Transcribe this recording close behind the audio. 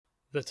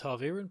The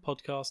Tarviran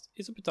podcast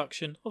is a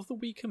production of the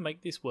We Can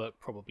Make This Work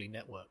Probably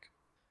network.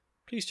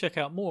 Please check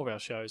out more of our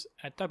shows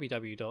at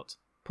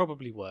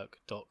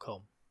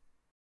www.probablywork.com.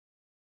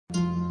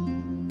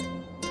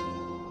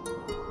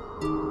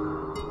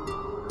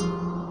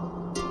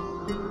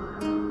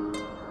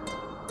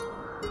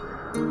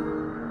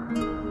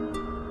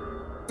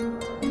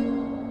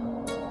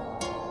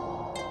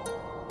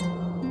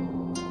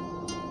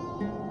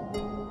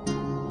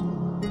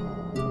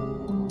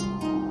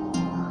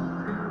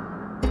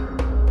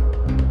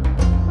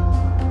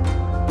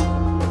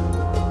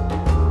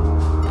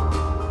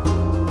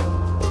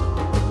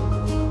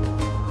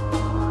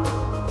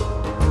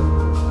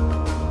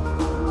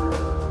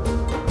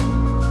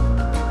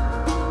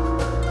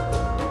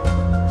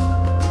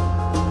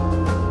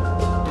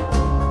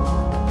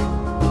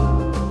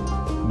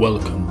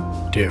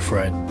 Welcome, dear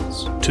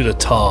friends, to the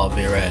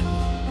Tarviran,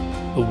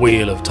 a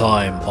Wheel of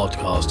Time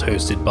podcast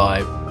hosted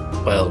by,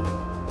 well,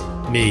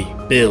 me,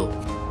 Bill.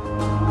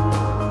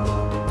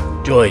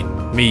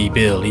 Join me,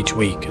 Bill, each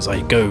week as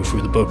I go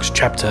through the books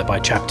chapter by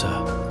chapter,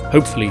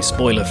 hopefully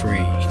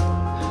spoiler-free,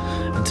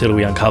 until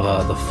we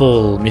uncover the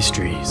full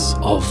mysteries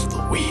of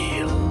the Wheel.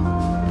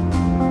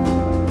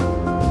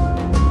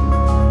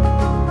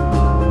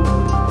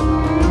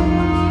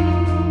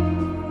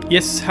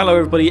 Yes, hello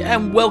everybody,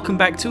 and welcome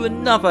back to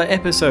another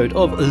episode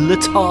of The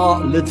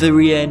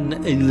Tarviran,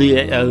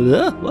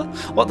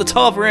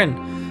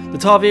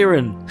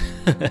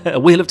 a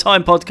Wheel of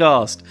Time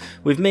podcast,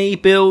 with me,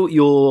 Bill,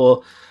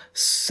 your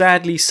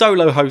sadly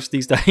solo host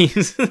these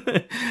days,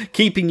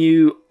 keeping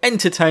you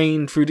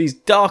entertained through these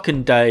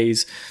darkened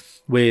days,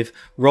 with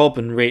Rob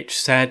and Rich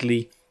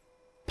sadly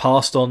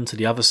passed on to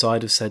the other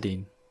side of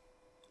Sardine.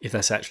 If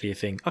that's actually a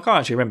thing. I can't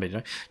actually remember, Do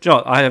you know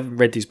what? I haven't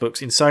read these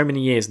books in so many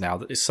years now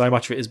that so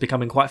much of it is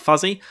becoming quite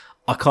fuzzy.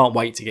 I can't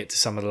wait to get to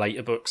some of the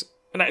later books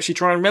and actually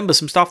try and remember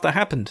some stuff that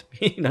happened.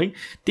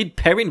 Did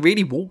Perrin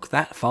really walk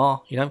that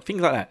far?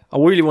 Things like that. I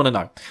really want to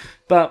know.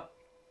 But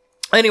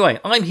anyway,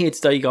 I'm here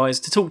today, guys,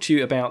 to talk to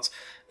you about,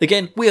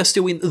 again, we are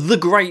still in The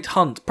Great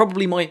Hunt.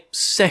 Probably my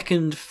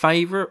second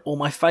favourite or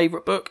my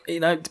favourite book.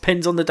 It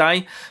depends on the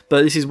day.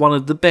 But this is one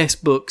of the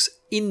best books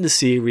in the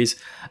series,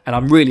 and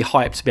I'm really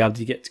hyped to be able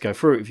to get to go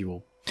through it with you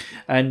all.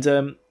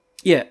 And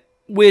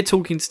we're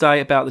talking today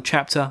about the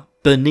chapter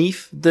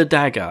Beneath the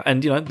Dagger.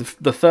 And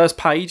the first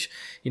page,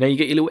 you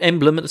get your little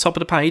emblem at the top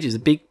of the page is a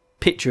big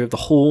picture of the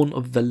Horn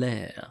of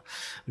Valere,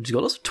 which has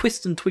got lots of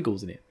twists and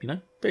twiggles in it.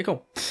 Pretty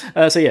cool.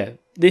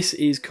 This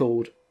is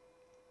called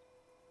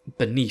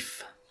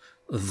Beneath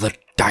the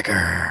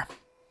Dagger.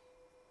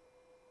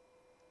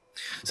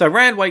 So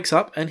Rand wakes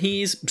up and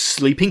he's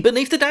sleeping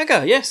beneath the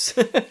dagger, yes.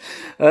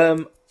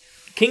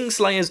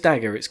 Kingslayer's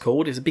Dagger, it's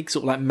called. It's a big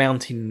sort of like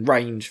mountain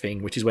range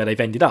thing, which is where they've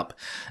ended up.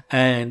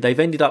 And they've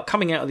ended up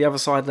coming out of the other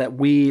side of that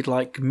weird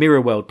like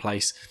mirror world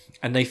place.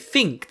 And they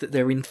think that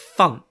they're in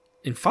front.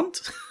 In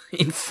front.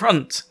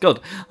 God,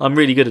 I'm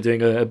really good at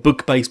doing a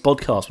book-based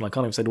podcast when I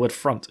can't even say the word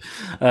front.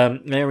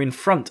 They're in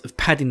front of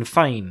Paddin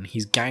Fane,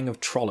 his gang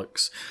of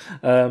Trollocs.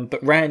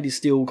 But Rand is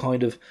still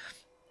kind of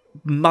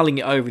mulling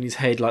it over in his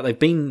head, like they've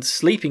been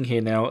sleeping here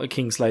now at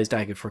Kingslayer's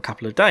Dagger for a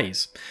couple of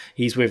days.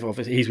 He's with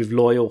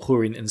Loial,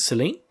 Hurin, and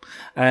Selene,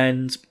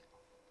 and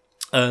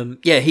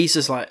he's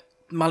just like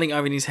mulling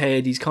over in his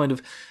head. He's kind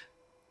of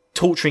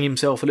torturing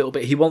himself a little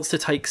bit. He wants to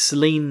take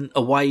Selene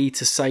away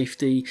to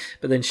safety,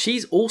 but then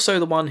she's also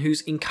the one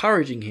who's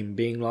encouraging him,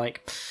 being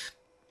like,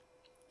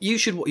 "You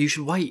should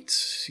wait.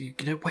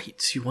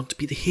 Wait. You want to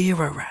be the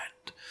hero,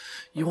 Rand.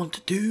 You want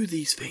to do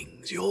these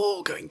things.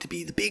 You're going to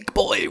be the big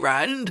boy,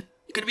 Rand.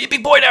 You're going to be a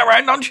big boy now,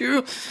 Rand, aren't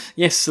you?"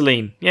 Yes,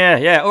 Selene.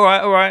 Yeah.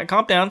 All right.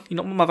 Calm down. You're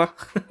not my mother.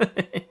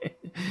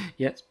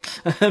 Yes.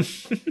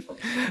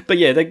 But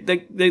yeah,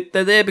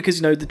 they're there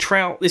because, the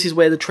Trow, this is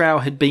where the Trow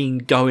had been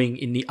going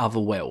in the other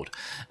world.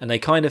 And they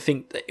kind of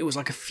think that it was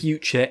like a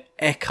future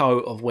echo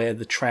of where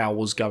the Trow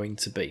was going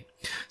to be.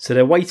 So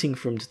they're waiting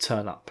for him to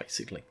turn up,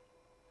 basically.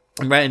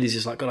 And Rand is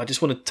just like, God, I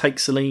just want to take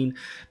Selene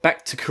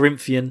back to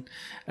Corinthian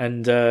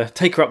and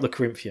take her up the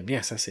Corinthian.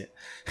 Yes, that's it.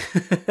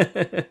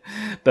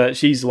 But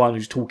she's the one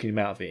who's talking him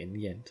out of it in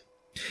the end.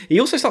 He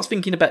also starts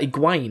thinking about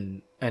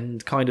Egwene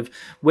and kind of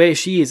where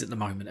she is at the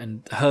moment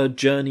and her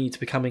journey to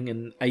becoming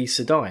an Aes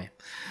Sedai.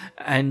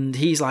 And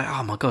he's like,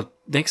 oh my God,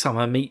 next time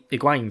I meet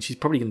Egwene, she's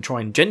probably going to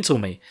try and gentle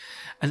me.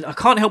 And I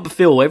can't help but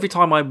feel every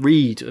time I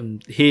read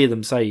and hear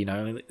them say,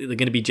 they're going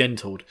to be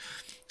gentled,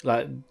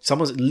 like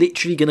someone's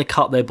literally going to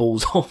cut their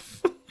balls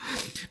off.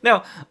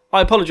 Now,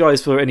 I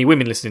apologise for any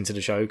women listening to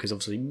the show, because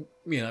obviously,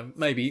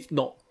 maybe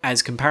not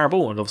as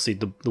comparable, and obviously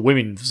the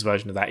women's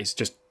version of that is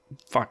just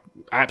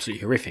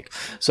absolutely horrific.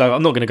 So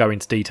I'm not going to go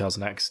into details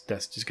on that, because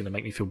that's just going to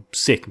make me feel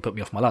sick and put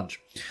me off my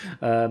lunch.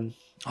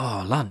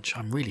 Lunch.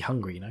 I'm really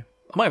hungry, I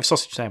might have a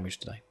sausage sandwich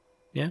today.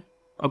 Yeah?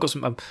 I've got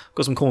some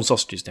corn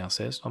sausages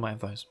downstairs. I might have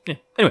those. Yeah.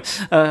 Anyway.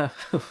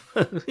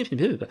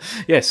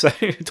 So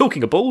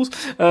talking of balls,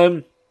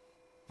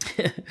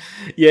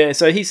 yeah,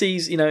 so he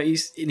sees,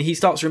 he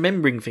starts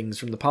remembering things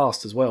from the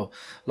past as well.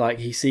 Like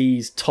he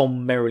sees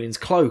Tom Merrilin's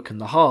cloak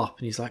and the harp,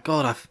 and he's like,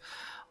 God,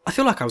 I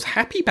feel like I was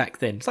happy back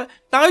then. It's like,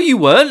 no, you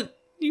weren't.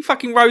 You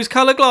fucking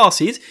rose-coloured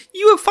glasses.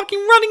 You were fucking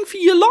running for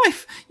your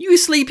life. You were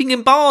sleeping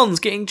in barns,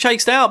 getting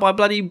chased out by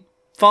bloody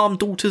farm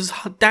daughters'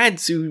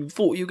 dads who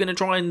thought you were going to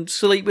try and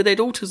sleep with their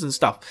daughters and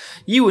stuff.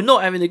 You were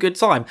not having a good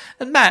time.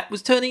 And Matt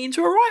was turning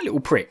into a right little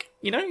prick.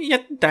 You know, he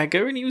had a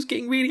dagger and he was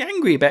getting really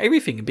angry about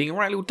everything and being a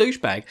right little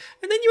douchebag.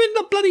 And then you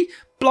ended up bloody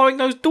blowing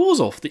those doors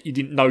off that you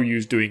didn't know you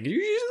was doing. You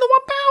were using the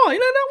one power. You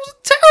know, that was a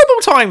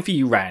terrible time for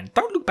you, Rand.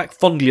 Don't look back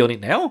fondly on it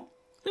now.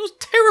 It was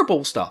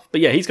terrible stuff.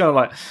 But yeah, he's kind of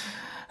like,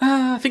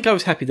 I think I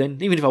was happy then,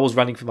 even if I was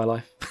running for my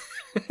life.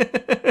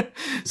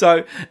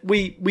 So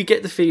we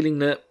get the feeling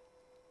that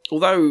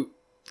although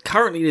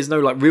currently there's no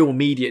like real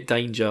immediate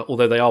danger,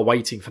 although they are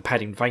waiting for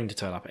Padding Vane to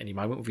turn up at any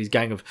moment with his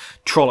gang of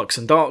Trollocs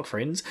and Dark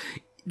Friends,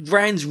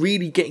 Rand's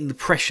really getting the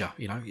pressure,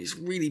 you know, it's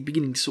really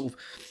beginning to sort of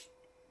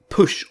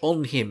push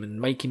on him and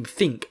make him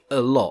think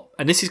a lot.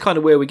 And this is kind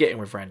of where we're getting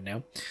with Rand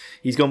now.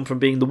 He's gone from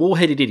being the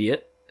war-headed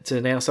idiot to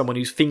now someone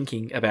who's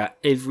thinking about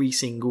every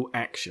single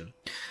action,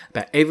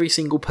 about every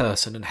single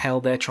person and how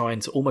they're trying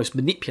to almost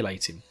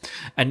manipulate him.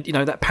 And, you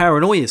know, that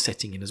paranoia is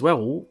setting in as well.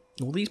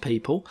 All these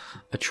people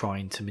are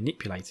trying to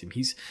manipulate him.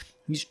 His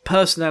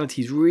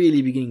personality is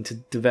really beginning to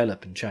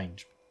develop and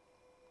change.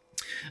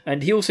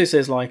 And he also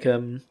says, like,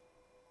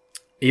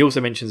 he also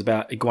mentions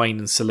about Egwene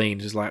and Selene.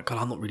 Just like, God,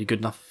 I'm not really good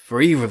enough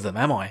for either of them,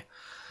 am I? And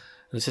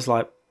it's just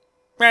like,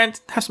 Rand,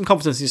 have some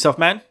confidence in yourself,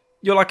 man.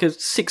 You're like a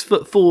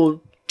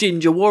 6'4"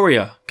 ginger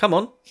warrior. Come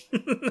on.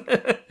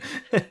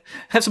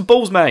 Have some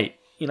balls, mate.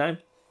 You know,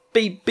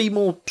 be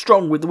more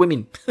strong with the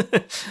women.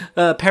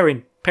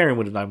 Perrin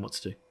would have known what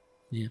to do.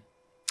 Yeah.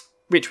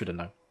 Rich would have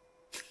known.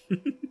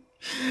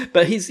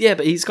 But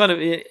he's kind of,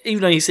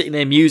 even though he's sitting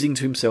there musing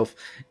to himself,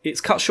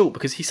 it's cut short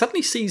because he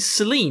suddenly sees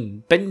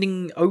Selene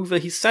bending over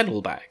his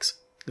saddlebags.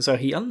 So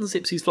he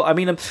unzips his foot. I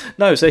mean,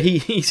 no, so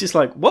he's just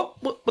like, what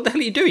the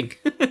hell are you doing?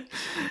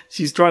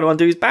 She's trying to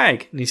undo his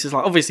bag. And he's just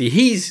like, obviously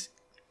his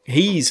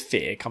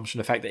fear comes from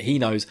the fact that he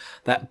knows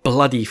that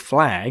bloody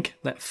flag,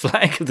 that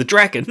flag of the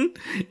dragon,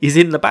 is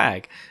in the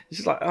bag. It's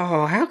just like,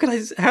 oh,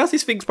 how's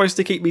this thing supposed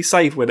to keep me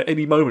safe when at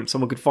any moment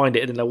someone could find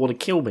it and then they want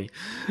to kill me?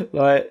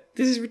 Like,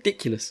 this is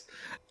ridiculous.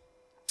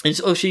 And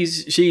so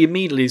she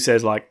immediately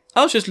says, like,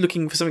 I was just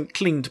looking for something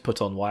clean to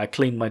put on while I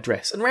cleaned my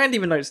dress. And Rand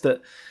even notes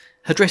that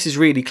her dress is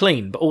really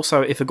clean, but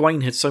also if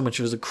Egwene had so much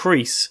as a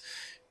crease,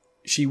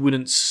 she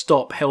wouldn't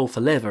stop hell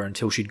for leather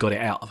until she'd got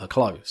it out of her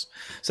clothes.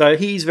 So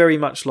he's very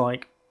much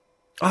like,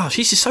 oh,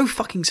 she's just so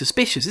fucking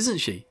suspicious, isn't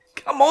she?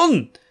 Come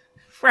on!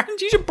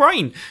 Rand, use your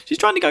brain. She's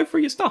trying to go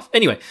through your stuff.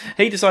 Anyway,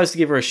 he decides to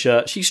give her a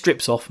shirt. She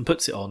strips off and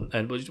puts it on.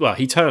 And, well,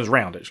 he turns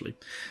round, actually.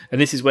 And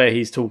this is where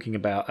he's talking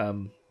about,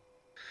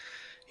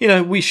 you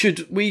know, we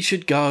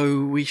should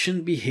go. We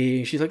shouldn't be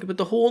here. She's like, but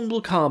the horn will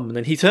come. And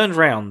then he turns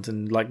round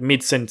and, like,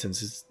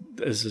 mid-sentence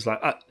is just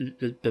like,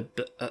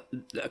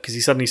 because he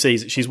suddenly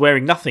sees that she's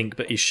wearing nothing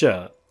but his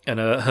shirt. And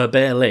her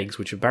bare legs,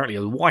 which apparently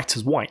are white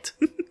as white,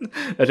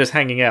 are just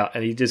hanging out.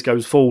 And he just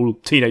goes full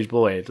teenage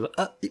boy.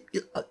 I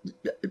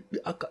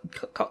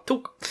can't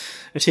talk.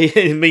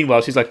 And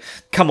meanwhile, she's like,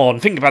 come on,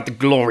 think about the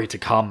glory to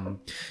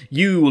come.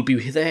 You will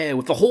be there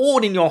with the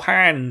horn in your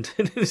hand.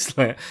 And it's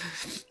like,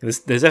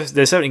 there's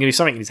certainly going to be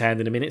something in his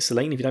hand in a minute,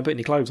 Selene, if you don't put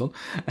any clothes on.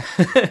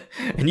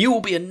 And you will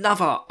be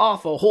another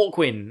Arthur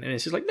Hawkwyn. And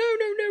it's just like, no,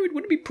 it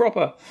wouldn't be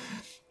proper.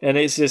 And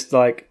it's just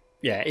like,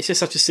 yeah, it's just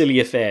such a silly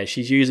affair.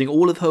 She's using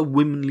all of her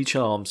womanly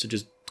charms to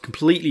just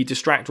completely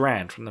distract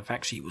Rand from the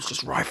fact she was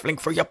just rifling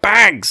through your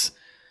bags.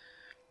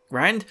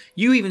 Rand,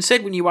 you even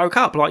said when you woke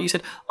up, like you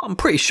said, I'm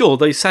pretty sure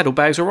those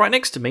saddlebags were right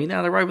next to me.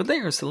 Now they're over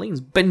there and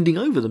Selene's bending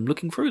over them,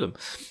 looking through them.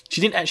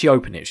 She didn't actually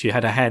open it. She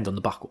had her hand on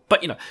the buckle.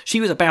 But, you know, she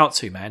was about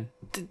to, man.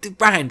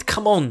 Rand,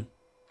 come on.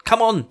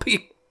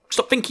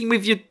 Stop thinking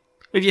with your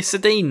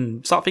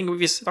Sadine. Start thinking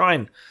with your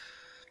Stein.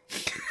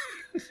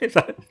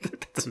 that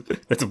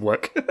doesn't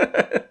work.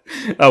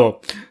 Oh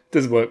well,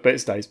 doesn't work, but it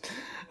stays.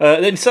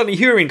 Then suddenly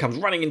Húrin comes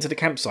running into the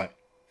campsite,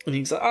 and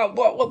he's like, "Oh,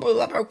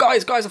 what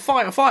guys, a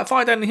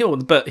fire down the hill!"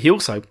 But he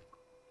also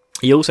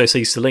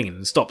sees Selene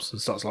and stops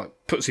and starts like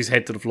puts his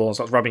head to the floor and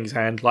starts rubbing his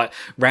hand like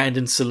Rand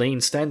and Selene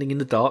standing in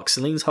the dark.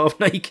 Selene's half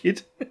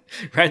naked.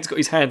 Rand's got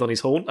his hand on his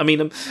horn. I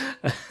mean,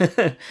 he's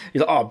like,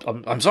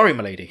 "Oh, I'm sorry,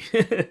 my lady."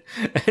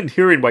 And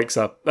Húrin wakes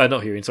up. Not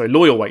Húrin, sorry.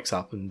 Loial wakes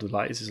up and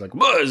like it's just like,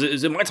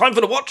 "Is it my time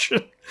for the watch?"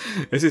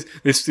 This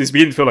begins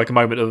to feel like a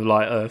moment of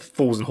like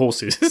Fools and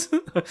Horses.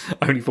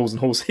 Only Fools and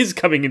Horses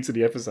coming into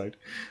the episode.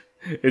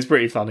 It's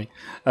pretty funny.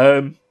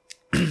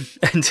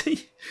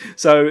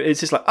 So it's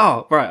just like,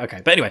 oh, right,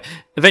 okay. But anyway,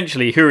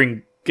 eventually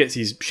Húrin gets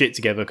his shit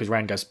together because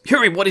Rand goes,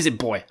 Húrin, what is it,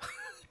 boy?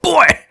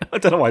 Boy! I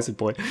don't know why I said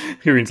boy.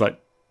 Húrin's like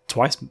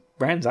twice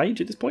Rand's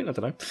age at this point. I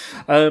don't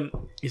know.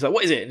 He's like,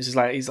 what is it? And it's just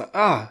like, he's like,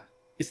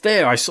 it's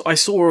there. I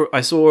saw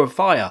a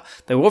fire.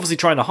 They were obviously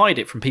trying to hide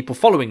it from people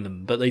following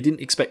them, but they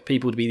didn't expect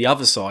people to be the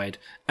other side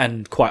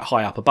and quite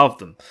high up above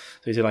them.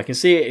 So he said, I can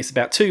see it. It's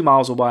about 2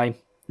 miles away,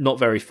 not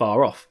very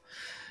far off.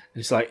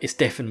 And it's like, it's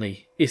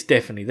definitely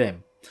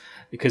them.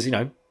 Because, you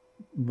know,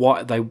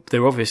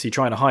 they're obviously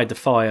trying to hide the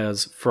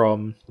fires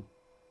from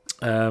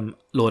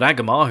Lord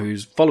Agamar,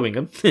 who's following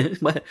him.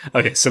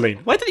 Okay, Selene.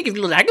 Why did he give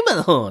Lord Agamar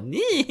the horn?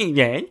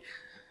 Yeah.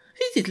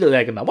 Who's this Lord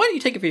Agamar? Why don't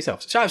you take it for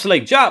yourself? Shut up,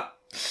 Selene. Shut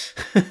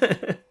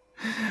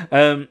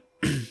up.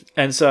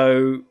 And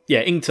so,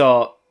 yeah,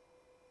 Ingtar.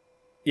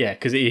 Yeah,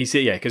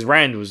 because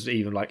Rand was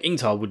even like,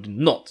 Ingtar would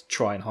not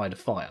try and hide a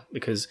fire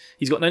because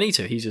he's got no need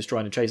to. He's just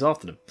trying to chase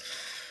after them.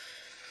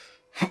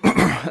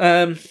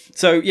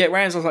 So yeah,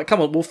 Rand's like,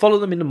 come on, we'll follow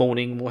them in the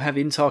morning. We'll have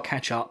Ingtar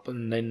catch up,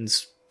 and then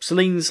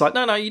Selene's like,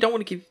 no, you don't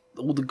want to give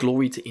all the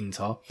glory to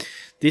Ingtar.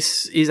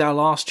 This is our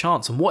last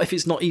chance. And what if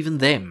it's not even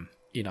them?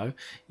 You know,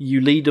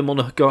 you lead them on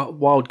a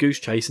wild goose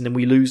chase, and then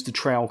we lose the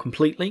trail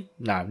completely.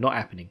 No, not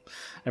happening.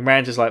 And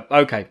Rand's just like,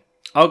 okay,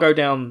 I'll go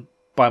down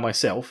by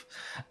myself.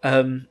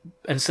 And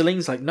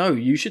Selene's like, no,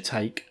 you should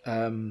take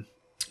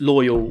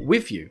Loyal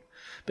with you.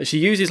 But she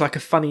uses like a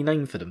funny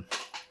name for them.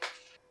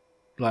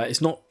 Like,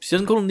 it's not, she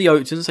doesn't call them the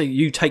Oak. She doesn't say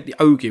you take the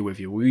Ogier with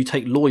you, or you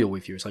take Loyal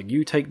with you. It's like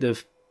you take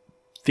the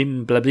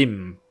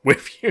Thimblabim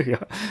with you.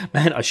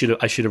 Man, I should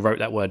have wrote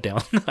that word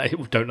down. I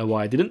don't know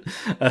why I didn't.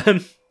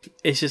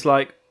 It's just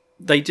like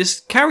they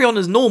just carry on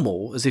as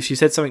normal, as if she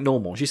said something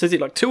normal. She says it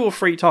like 2 or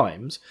 3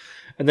 times,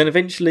 and then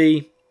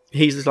eventually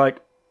he's just like,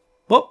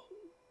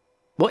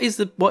 What is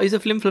a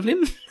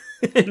flim-flim-flim?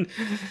 And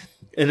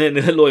then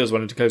the Loyal's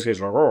wanting to go,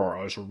 like,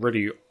 oh, it's a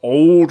really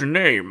old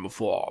name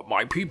for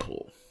my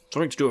people.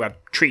 Something to do about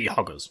tree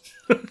huggers.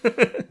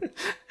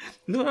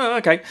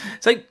 Okay.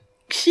 So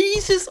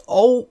she's just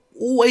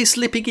always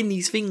slipping in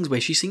these things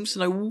where she seems to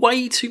know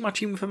way too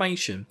much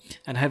information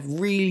and have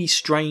really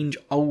strange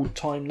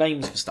old-time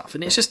names for stuff.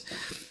 And it's just,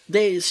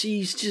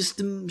 she's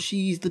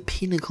the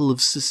pinnacle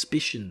of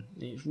suspicion.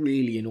 It's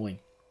really annoying.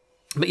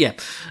 But yeah,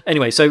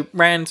 anyway, so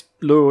Rand,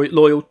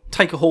 Loyal,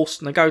 take a horse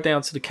and they go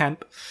down to the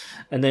camp,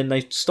 and then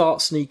they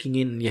start sneaking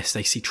in. And yes,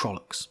 they see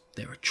Trollocs.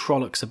 There are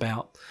Trollocs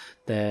about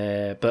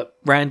there, but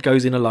Rand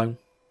goes in alone,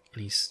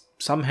 and he's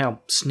somehow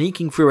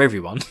sneaking through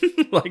everyone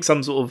like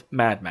some sort of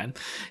madman.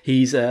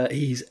 He's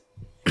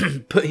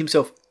put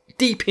himself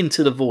deep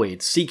into the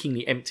void, seeking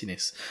the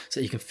emptiness,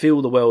 so he can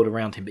feel the world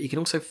around him. But he can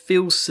also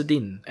feel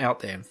Sidin out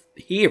there and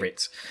hear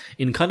it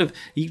in kind of.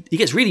 He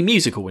gets really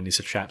musical in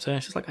this chapter.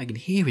 It's just like, I can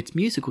hear its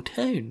musical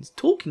tones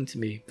talking to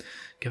me,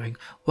 going,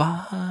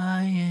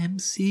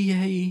 YMCA,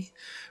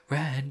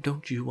 Rand,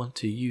 don't you want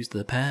to use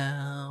the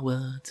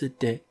power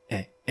today?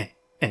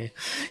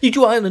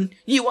 You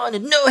wanna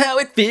know how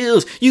it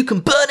feels. You can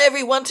burn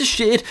everyone to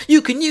shit.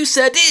 You can use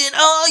Sidin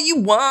all you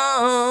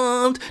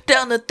want.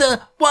 Down at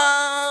the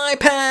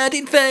Y-pad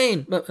in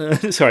Fane.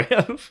 Sorry,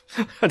 I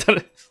don't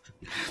know.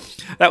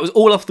 That was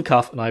all off the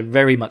cuff, and I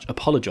very much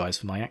apologise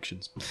for my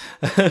actions.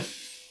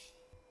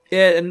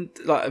 Yeah, and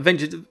like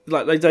eventually,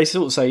 like they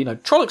sort of say, you know,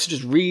 Trollocs are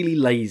just really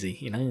lazy.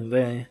 You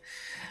know,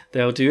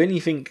 they'll do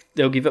anything.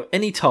 They'll give up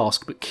any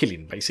task but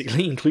killing,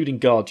 basically, including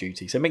guard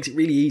duty. So it makes it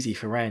really easy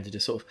for Rand to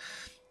just sort of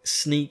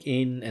sneak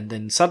in, and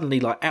then suddenly,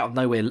 like out of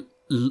nowhere,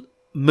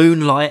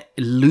 moonlight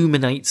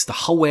illuminates the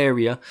whole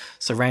area,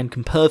 so Rand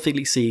can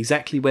perfectly see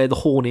exactly where the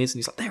horn is, and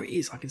he's like, there it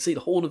is, I can see the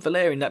horn of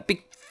Valerian in that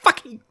big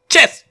fucking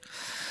chest.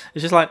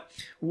 It's just like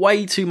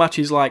way too much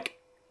is like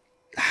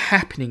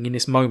happening in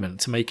this moment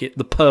to make it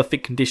the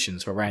perfect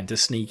conditions for Rand to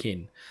sneak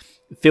in.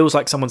 It feels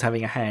like someone's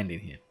having a hand in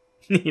here.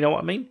 You know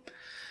what I mean?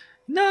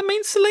 No, I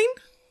mean, Selene?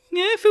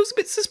 Yeah, it feels a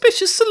bit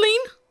suspicious,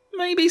 Selene.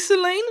 Maybe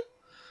Selene.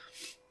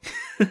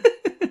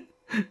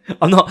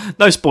 I'm not.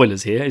 No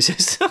spoilers here. It's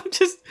just.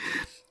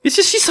 It's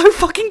just she's so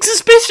fucking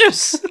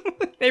suspicious.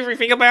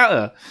 Everything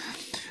about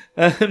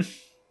her.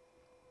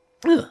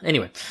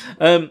 Anyway.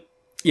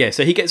 Yeah.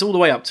 So he gets all the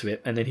way up to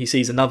it, and then he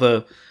sees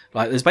another.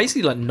 Like, there's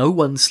basically like no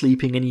one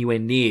sleeping anywhere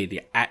near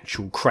the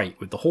actual crate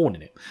with the horn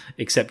in it,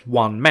 except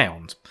one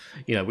mound.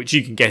 You know, which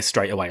you can guess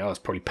straight away. Oh, it's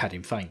probably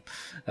Padding Fane.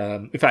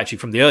 In fact, actually,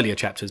 from the earlier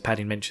chapters,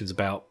 Padding mentions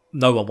about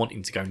no one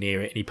wanting to go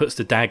near it, and he puts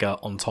the dagger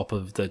on top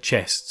of the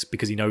chests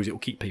because he knows it will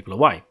keep people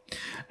away.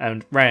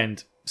 And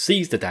Rand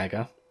sees the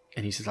dagger,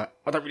 and he's just like,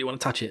 I don't really want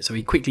to touch it. So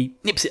he quickly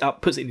nips it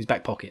up, puts it in his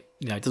back pocket.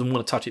 You know, he doesn't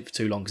want to touch it for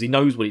too long because he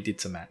knows what it did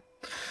to Mat.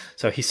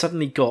 So he's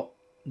suddenly got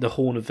the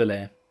Horn of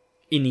Valere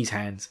in his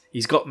hands.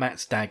 He's got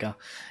Mat's dagger,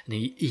 and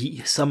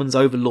he summons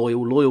over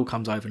Loyal. Loyal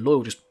comes over, and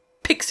Loyal just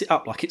picks it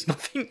up like it's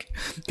nothing.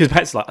 Because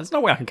Mat's like, there's no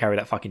way I can carry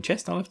that fucking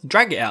chest. I'll have to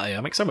drag it out of here.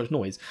 I make so much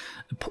noise.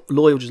 And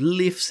Loyal just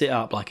lifts it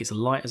up like it's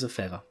light as a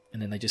feather.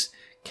 And then they just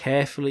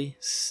carefully,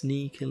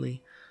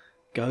 sneakily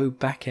go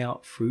back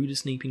out through the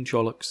sneaking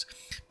Trollocs.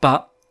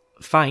 But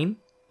Fane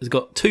has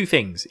got two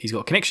things. He's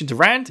got a connection to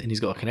Rand, and he's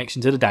got a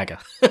connection to the dagger.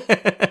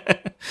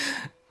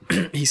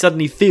 He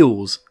suddenly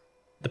feels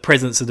the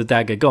presence of the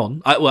dagger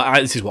gone.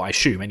 This is what I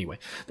assume anyway.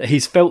 That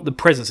he's felt the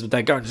presence of the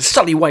dagger gone, and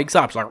suddenly wakes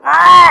up. He's like,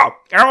 ah,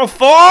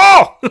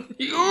 L4!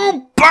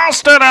 You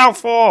bastard,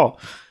 L4!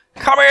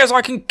 Come here so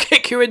I can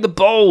kick you in the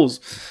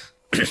balls.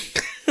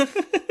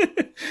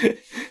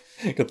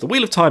 Got the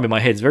Wheel of Time in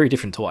my head is very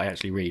different to what I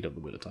actually read on the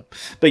Wheel of Time.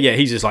 But yeah,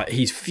 he's just like,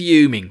 he's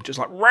fuming. Just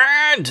like,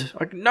 Rand!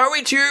 I know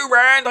it's you,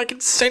 Rand! I can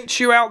sense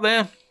you out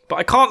there. But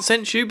I can't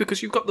sense you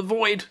because you've got the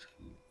void.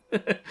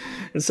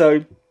 And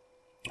so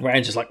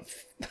Rand's just like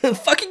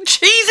Fucking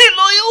cheese it,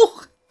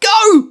 Loyal!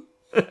 Go!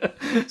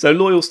 So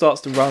Loyal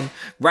starts to run.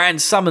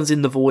 Rand summons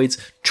in the voids.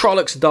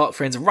 Trollocs and Dark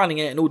Friends are running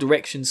out in all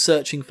directions,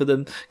 searching for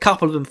them. A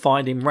couple of them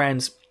find him.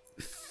 Rand's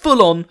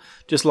full on,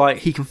 just like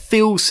he can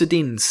feel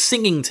Sadin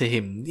singing to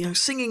him,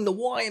 singing the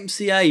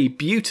YMCA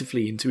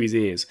beautifully into his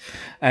ears.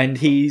 And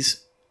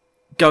he's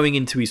going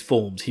into his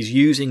forms. He's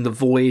using the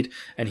void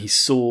and his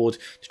sword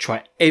to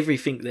try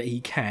everything that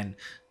he can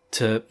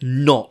to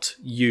not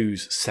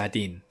use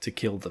Sadin to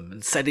kill them.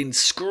 And Sadin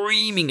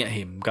screaming at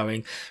him,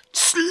 going,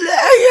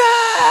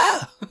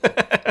 Slayer!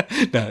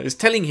 No, it's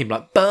telling him,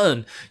 like,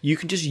 burn. You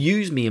can just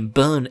use me and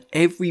burn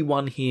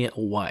everyone here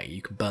away.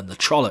 You can burn the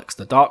Trollocs,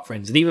 the Dark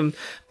Friends, and even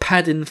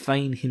Padan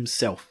Fain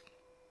himself.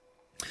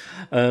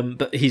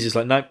 But he's just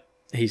like, no.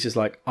 He's just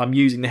like, I'm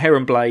using the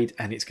Heron Blade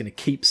and it's going to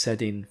keep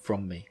Sadin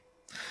from me.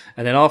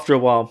 And then after a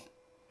while,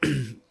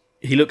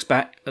 he looks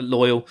back at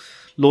Loyal.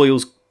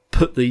 Loyal's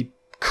put the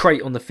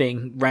crate on the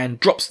thing. Rand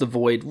drops the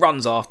void,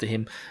 runs after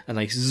him, and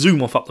they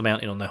zoom off up the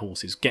mountain on their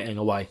horses, getting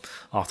away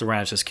after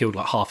Rand's just killed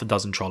like half a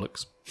dozen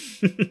Trollocs.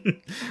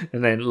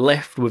 And then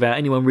left without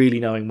anyone really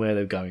knowing where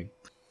they're going.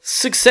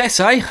 Success,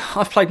 eh?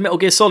 I've played Metal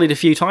Gear Solid a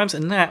few times,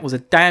 and that was a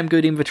damn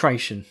good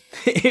infiltration,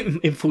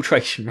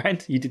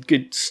 Rand. You did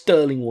good,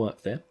 sterling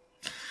work there.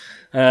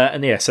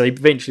 And yeah, so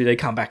eventually they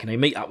come back and they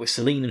meet up with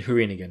Selene and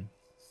Hurin again.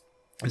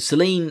 And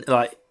Selene,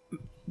 like,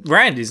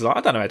 Rand is like,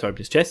 I don't know how to open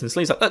his chest. And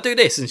Selene's like, do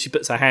this. And she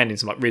puts her hand in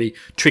some like really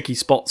tricky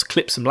spots,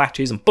 clips some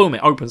latches, and boom,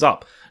 it opens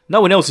up.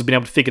 No one else has been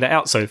able to figure that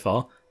out so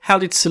far. How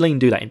did Selene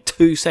do that in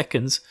 2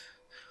 seconds?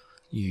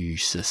 You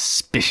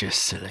suspicious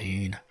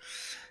Selene.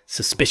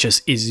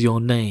 Suspicious is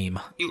your name.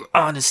 Your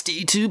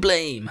honesty to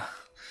blame.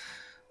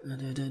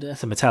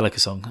 That's a Metallica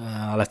song.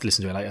 I'll have to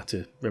listen to it later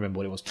to remember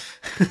what it was.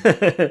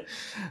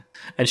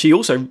 And she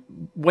also,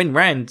 when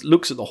Rand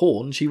looks at the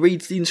horn, she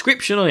reads the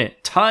inscription on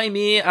it.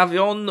 Taimir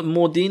Avion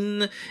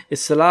Mordin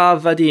Isla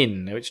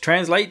Vadin, which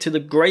translates to the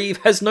grave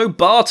has no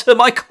bar to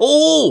my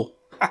call.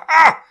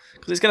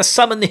 Because it's going to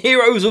summon the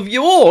heroes of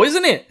yore,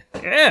 isn't it?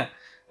 Yeah,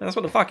 that's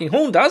what the fucking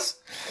horn does.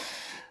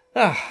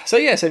 So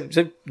yeah, so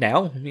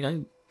now,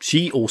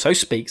 she also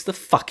speaks the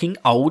fucking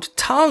old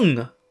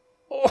tongue.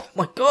 Oh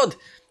my god.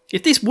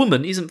 If this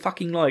woman isn't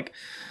fucking like,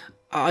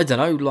 I don't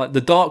know, like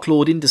the Dark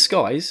Lord in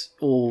disguise,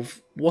 or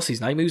what's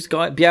his name? Who's the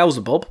guy?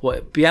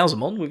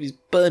 Beelzemon with his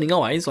burning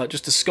eyes, like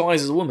just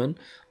disguised as a woman,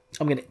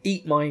 I'm going to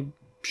eat my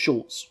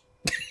shorts.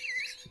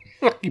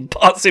 Fucking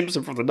Bart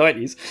Simpson from the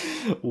 90s.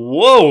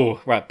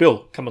 Whoa. Right,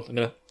 Bill, come on. I'm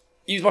going to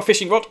use my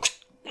fishing rod.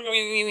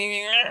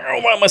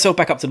 I'll wind myself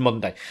back up to the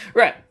modern day.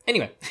 Right,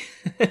 anyway.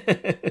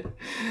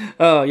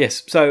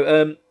 Yes,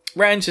 so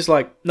Rand's just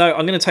like, no,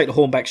 I'm going to take the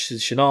horn back to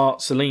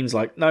Shannat. Selene's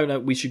like, no,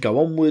 we should go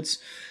onwards.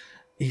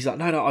 He's like,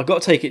 no, I've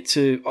got to take it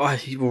to...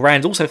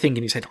 Rand's also thinking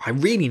in his head, I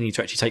really need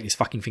to actually take this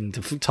fucking thing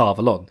to Tar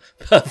Valon.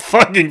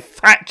 Fucking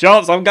fat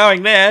chance I'm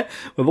going there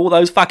with all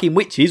those fucking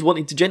witches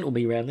wanting to gentle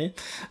me around there.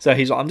 So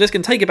he's like, I'm just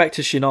going to take it back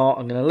to Shannat.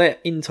 I'm going to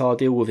let Intar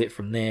deal with it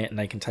from there and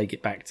they can take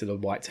it back to the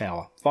White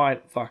Tower. Fine,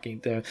 fucking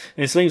do.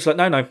 And Selene's like,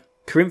 no,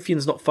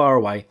 Corinthian's not far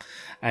away.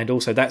 And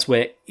also that's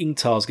where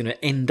Intar's going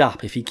to end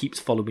up if he keeps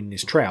following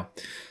this trail.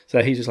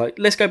 So he's just like,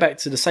 let's go back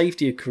to the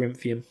safety of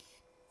Corinthian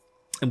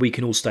and we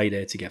can all stay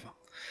there together.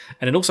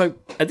 And then also,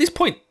 at this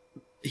point,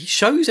 he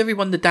shows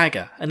everyone the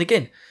dagger. And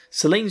again,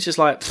 Selene's just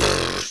like,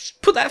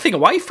 put that thing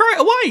away, throw it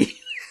away.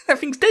 That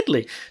thing's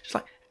deadly. She's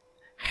like,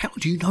 how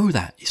do you know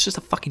that? It's just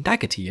a fucking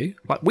dagger to you.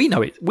 Like, we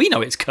know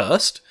it's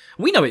cursed.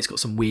 We know it's got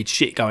some weird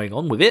shit going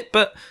on with it,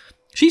 but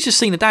she's just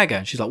seen a dagger.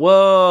 And she's like,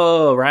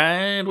 whoa,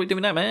 Rand, what are you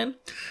doing that, man?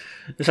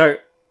 So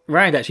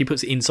Rand actually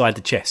puts it inside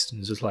the chest and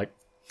is just like,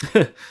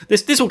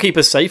 this will keep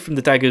us safe from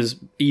the dagger's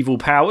evil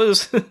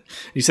powers.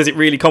 He says it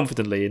really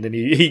confidently, and then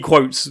he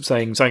quotes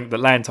saying something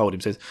that Lan told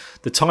him, says,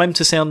 the time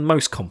to sound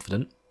most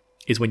confident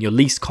is when you're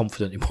least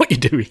confident in what you're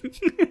doing.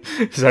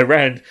 So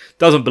Rand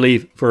doesn't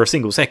believe for a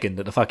single second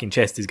that the fucking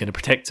chest is going to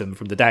protect him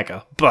from the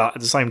dagger, but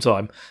at the same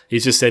time,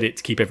 he's just said it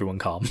to keep everyone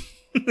calm,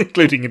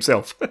 including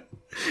himself,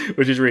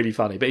 which is really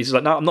funny. But he's just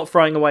like, no, I'm not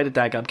throwing away the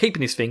dagger, I'm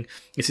keeping this thing.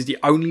 This is the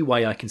only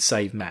way I can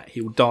save Mat.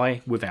 He'll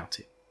die without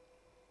it.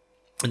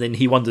 And then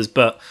he wonders,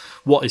 but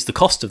what is the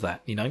cost of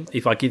that?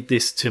 If I give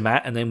this to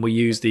Mat and then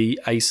we ask the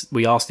Aes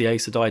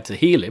Sedai to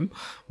heal him,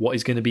 what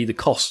is going to be the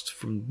cost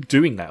from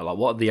doing that? Like,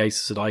 what are the Aes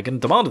Sedai going to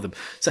demand of them?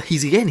 So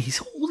he's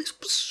all this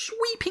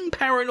sweeping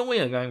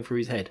paranoia going through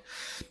his head.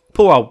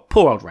 Poor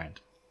old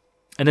Rand.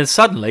 And then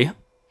suddenly,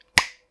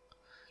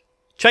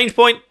 change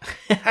point.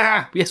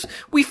 Yes,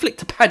 we flick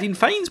to Padan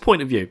Fain's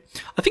point of view.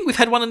 I think we've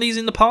had one of these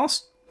in the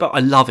past, but I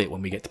love it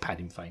when we get to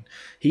Padan Fain.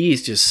 He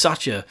is just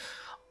such a...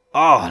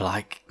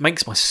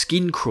 makes my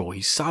skin crawl.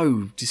 He's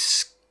so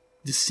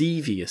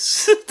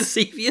deceivious.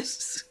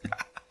 Deceivious?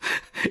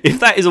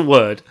 If that is a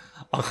word,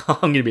 I'm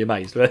going to be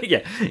amazed. But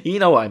yeah, you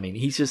know what I mean.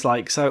 He's just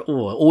like so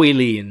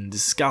oily and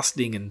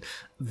disgusting and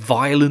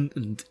violent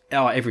and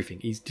everything.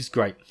 He's just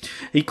great.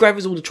 He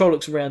grabs all the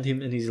Trollocs around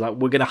him and he's like,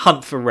 we're going to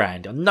hunt for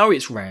Rand. I know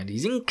it's Rand.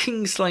 He's in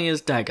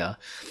Kingslayer's dagger.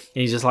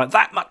 And he's just like,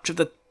 that much of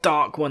the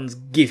Dark One's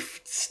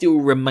gift still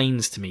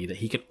remains to me that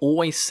he can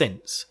always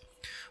sense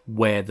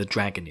where the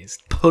dragon is,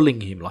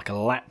 pulling him like a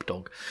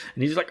lapdog.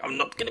 And he's like, I'm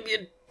not going to be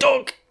a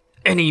dog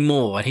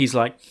anymore. And he's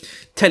like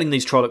telling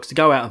these Trollocs to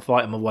go out and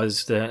fight him,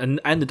 otherwise, and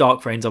the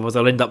Dark Friends, otherwise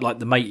they'll end up like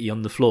the matey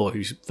on the floor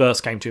who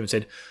first came to him and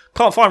said,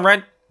 can't find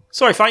Rand.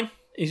 Sorry, Fane.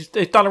 He's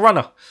done a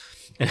runner.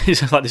 And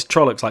he's like, this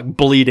Trolloc's like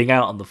bleeding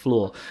out on the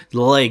floor,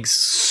 legs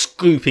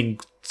scooping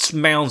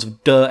mounds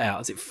of dirt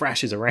out as it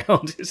thrashes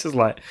around. It's just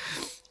like,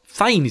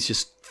 Fane is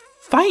just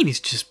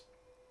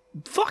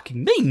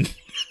fucking mean.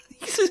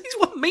 he's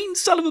one mean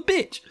son of a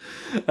bitch.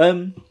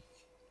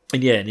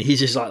 And yeah, and he's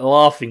just like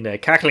laughing there,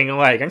 cackling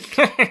away, going,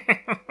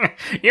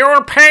 you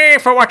will pay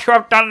for what you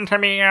have done to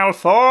me,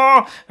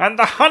 Alfor, and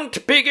the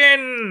hunt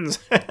begins.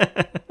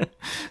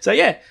 So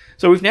yeah,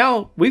 so we've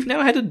now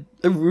had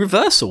a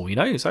reversal, you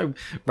know. So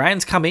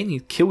Rand's come in,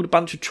 he's killed a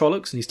bunch of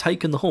Trollocs, and he's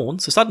taken the horn.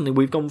 So suddenly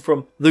we've gone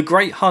from the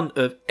great hunt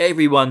of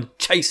everyone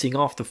chasing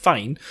after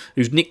Fane,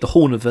 who's nicked the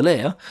horn of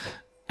Valere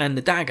and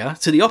the dagger,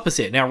 to the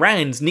opposite. Now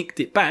Rand's nicked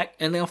it back,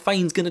 and now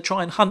Fane's going to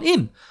try and hunt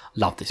him.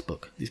 Love this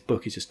book. This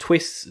book is just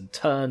twists and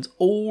turns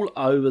all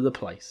over the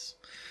place.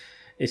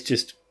 It's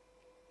just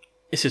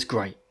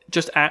great.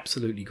 Just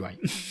absolutely great.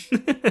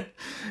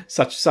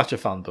 Such a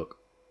fun book.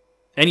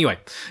 Anyway,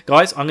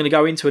 guys, I'm going to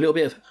go into a little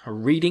bit of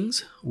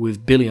readings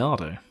with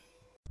Biliardo.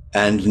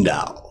 And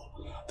now,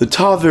 the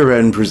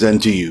Ta'veren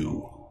present to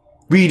you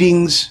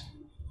Readings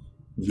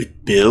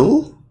with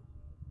Bill?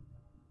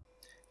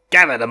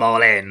 Gather them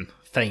all in,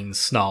 Fane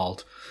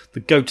snarled. The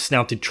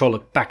goat-snouted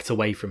Trolloc backed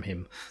away from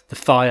him. The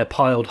fire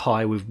piled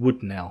high with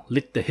wood now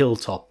lit the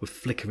hilltop with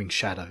flickering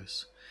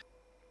shadows.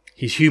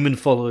 His human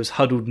followers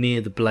huddled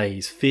near the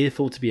blaze,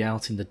 fearful to be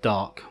out in the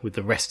dark with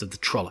the rest of the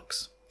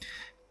Trollocs.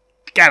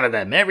 Gather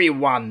them, every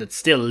one that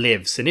still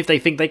lives, and if they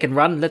think they can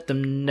run, let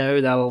them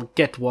know they'll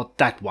get what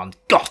that one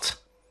got.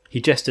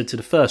 He gestured to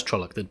the first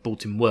Trolloc that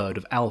brought him word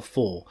of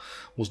Alfor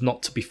was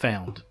not to be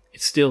found.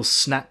 It still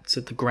snapped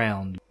at the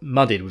ground,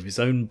 muddied with his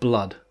own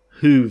blood,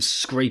 hooves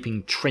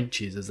scraping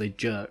trenches as they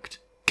jerked.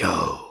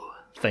 Go,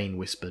 Fane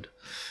whispered,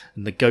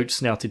 and the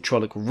goat-snouted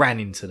Trolloc ran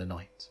into the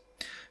night.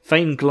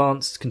 Fane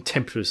glanced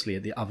contemptuously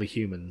at the other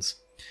humans.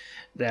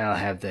 They'll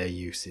have their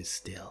uses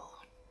still.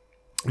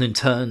 And then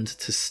turned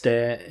to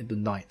stare at the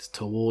night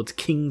towards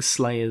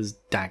Kingslayer's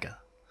dagger.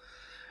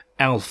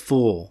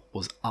 Alfor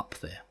was up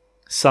there,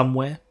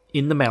 somewhere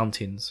in the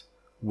mountains,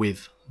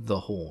 with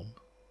the horn.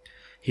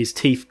 His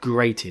teeth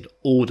grated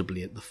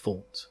audibly at the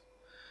thought,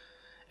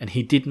 and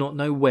he did not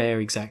know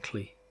where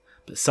exactly,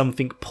 but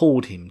something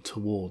pulled him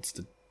towards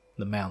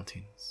the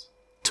mountains,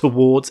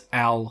 towards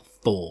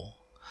Alfor.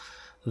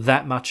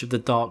 That much of the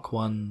Dark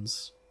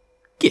One's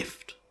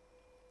gift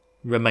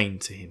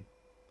remained to him.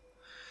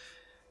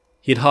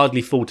 He had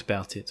hardly thought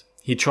about it.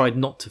 He had tried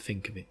not to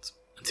think of it,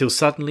 until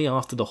suddenly,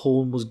 after the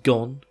horn was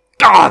gone,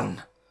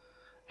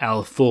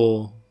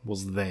 Alfor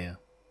was there,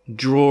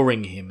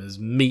 drawing him as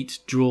meat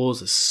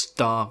draws a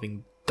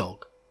starving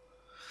dog.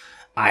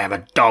 I am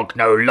a dog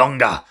no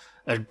longer!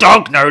 A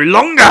dog no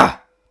longer!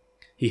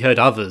 He heard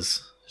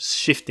others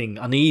shifting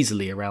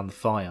uneasily around the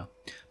fire,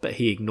 but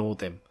he ignored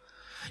them.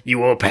 You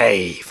will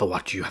pay for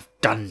what you have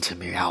done to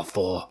me,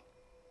 Alfor.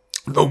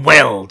 The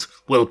world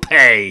will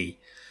pay!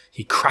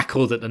 He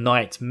crackled at the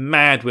night,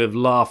 mad with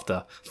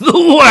laughter. The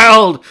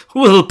world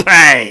will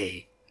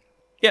pay!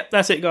 Yep,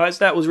 that's it, guys.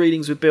 That was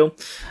Readings with Bill.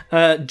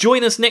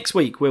 Join us next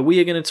week, where we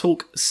are going to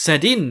talk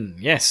Saidin.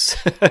 Yes.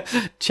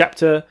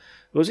 Chapter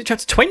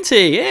 20?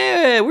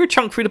 Yeah, we're a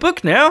chunk through the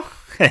book now.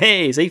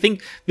 Hey, so you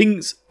think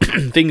things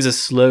are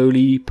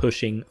slowly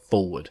pushing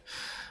forward.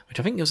 Which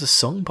I think was a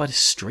song by The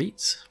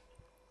Streets.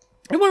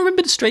 Anyone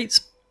remember The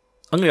Streets?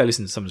 I'm going to go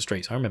listen to some of The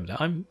Streets. I remember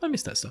that. I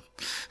missed that stuff.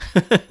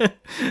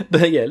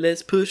 But yeah,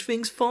 let's push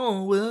things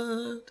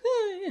forward.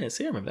 Yeah,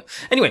 see, I remember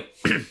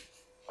that.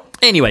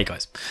 Anyway,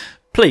 guys,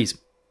 please.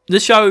 The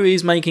show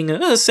is making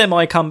a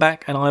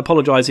semi-comeback, and I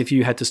apologise if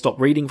you had to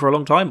stop reading for a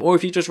long time, or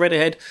if you just read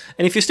ahead.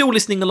 And if you're still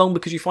listening along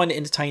because you find it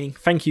entertaining,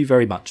 thank you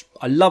very much.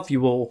 I love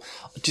you all.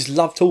 I just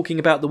love talking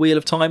about the Wheel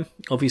of Time.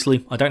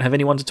 Obviously, I don't have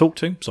anyone to talk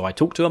to, so I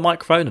talk to a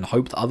microphone and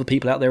hope that other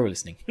people out there are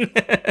listening.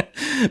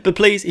 But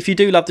please, if you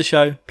do love the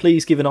show,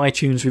 please give an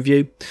iTunes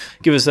review.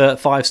 Give us a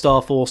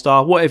 5-star,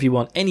 4-star, whatever you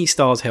want. Any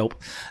stars help.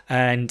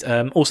 And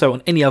also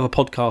on any other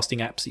podcasting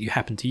apps that you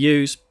happen to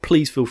use,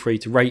 please feel free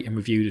to rate and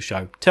review the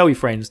show. Tell your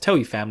friends, tell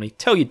your family,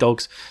 tell your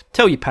dogs,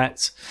 tell your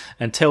pets,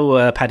 and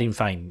tell Padding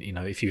Fane,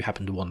 if you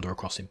happen to wander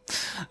across him.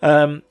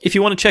 If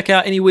you want to check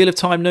out any Wheel of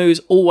Time news,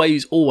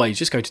 always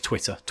just go to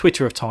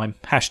Twitter of Time,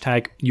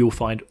 #, you'll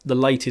find the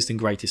latest and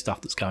greatest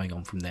stuff that's going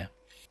on from there.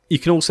 You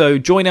can also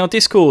join our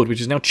Discord,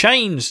 which is now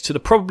changed to the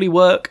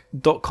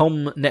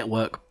probablywork.com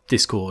network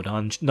Discord,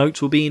 and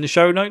notes will be in the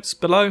show notes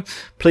below.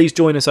 Please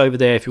join us over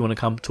there if you want to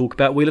come talk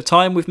about Wheel of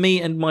Time with me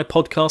and my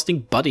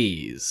podcasting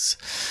buddies.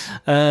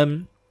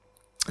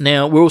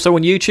 Now, we're also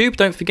on YouTube.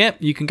 Don't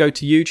forget, you can go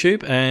to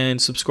YouTube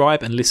and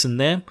subscribe and listen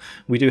there.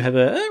 We do have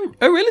a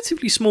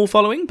relatively small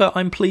following, but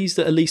I'm pleased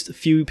that at least a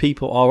few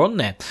people are on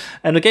there.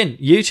 And again,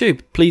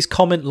 YouTube, please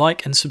comment,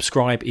 like, and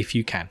subscribe if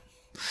you can.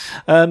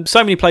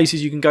 So many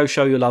places you can go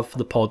show your love for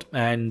the pod.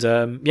 And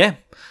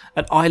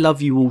and I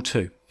love you all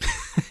too.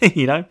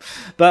 You know,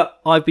 but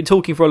I've been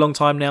talking for a long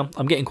time now.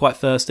 I'm getting quite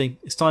thirsty.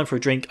 It's time for a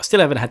drink. I still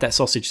haven't had that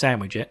sausage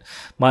sandwich yet.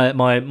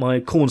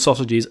 My corn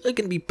sausages are going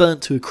to be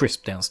burnt to a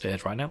crisp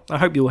downstairs right now. I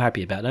hope you're all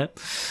happy about that.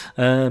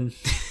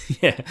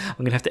 Yeah, I'm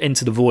going to have to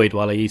enter the void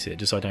while I eat it,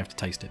 just so I don't have to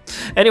taste it.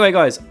 Anyway,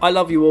 guys, I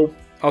love you all.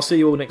 I'll see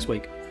you all next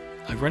week.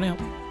 Over and out.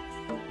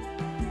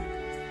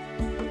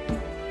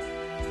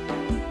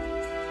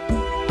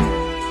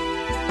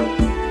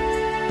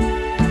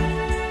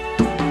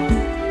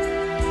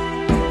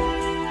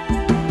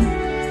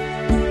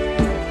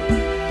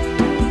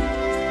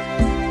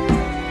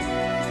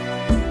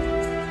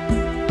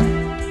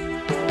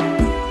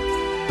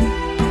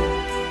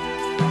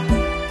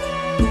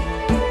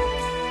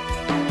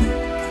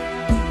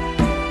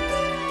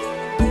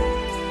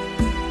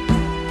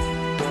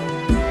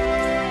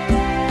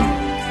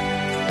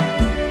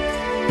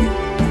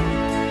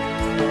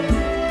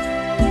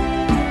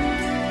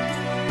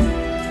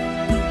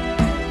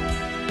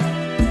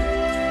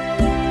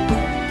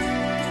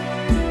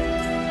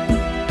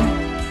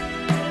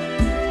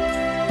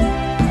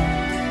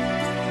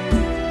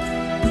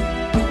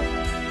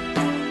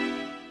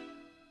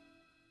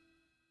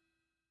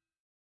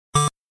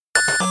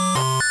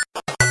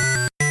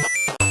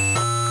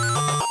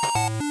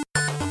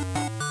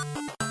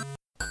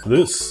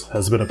 This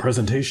has been a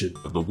presentation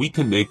of the We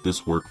Can Make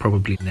This Work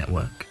Probably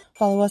Network.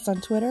 Follow us on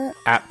Twitter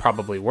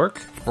 @ProbablyWork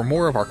for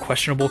more of our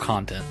questionable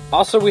content.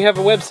 Also, we have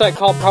a website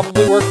called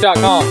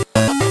probablywork.com.